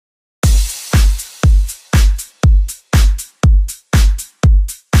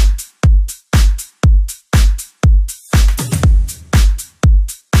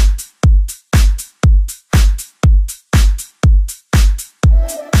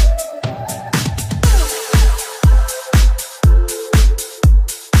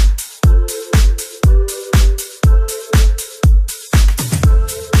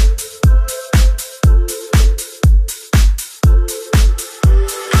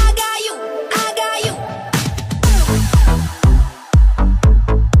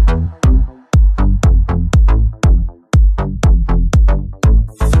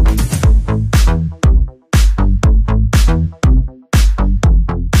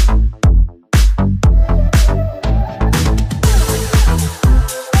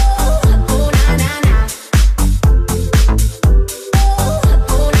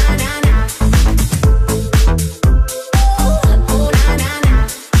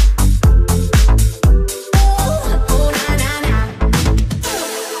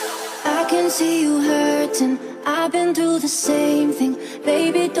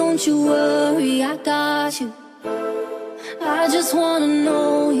got you. I just wanna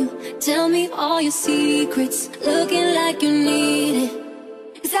know you. Tell me all your secrets. Looking like you need it.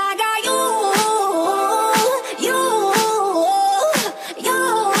 'Cause I got you, you, you.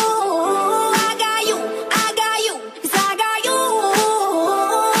 I got you, I got you. 'Cause I got you,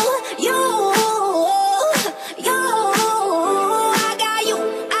 you, you. I got you,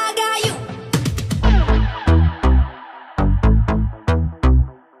 I got you.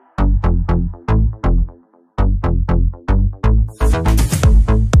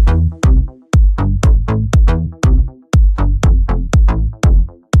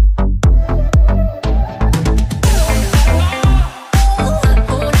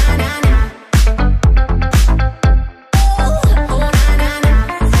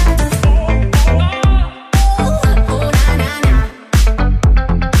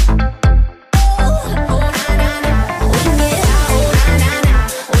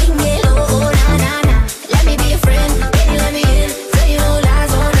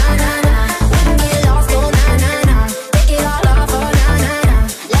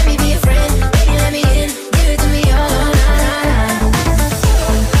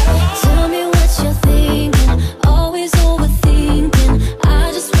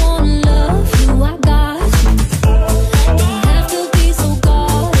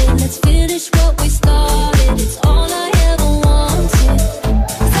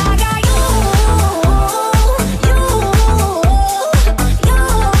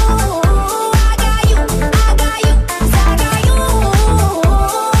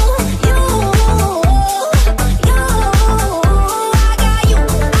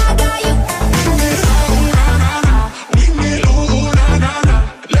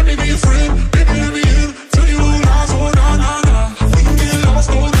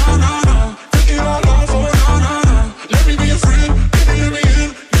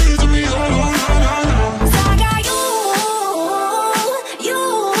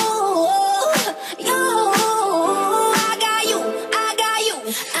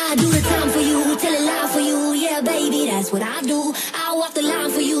 I do the time for you, tell a lie for you, yeah baby, that's what I do. I walk the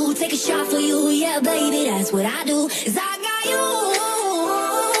line for you, take a shot for you, yeah baby, that's what I do. 'Cause I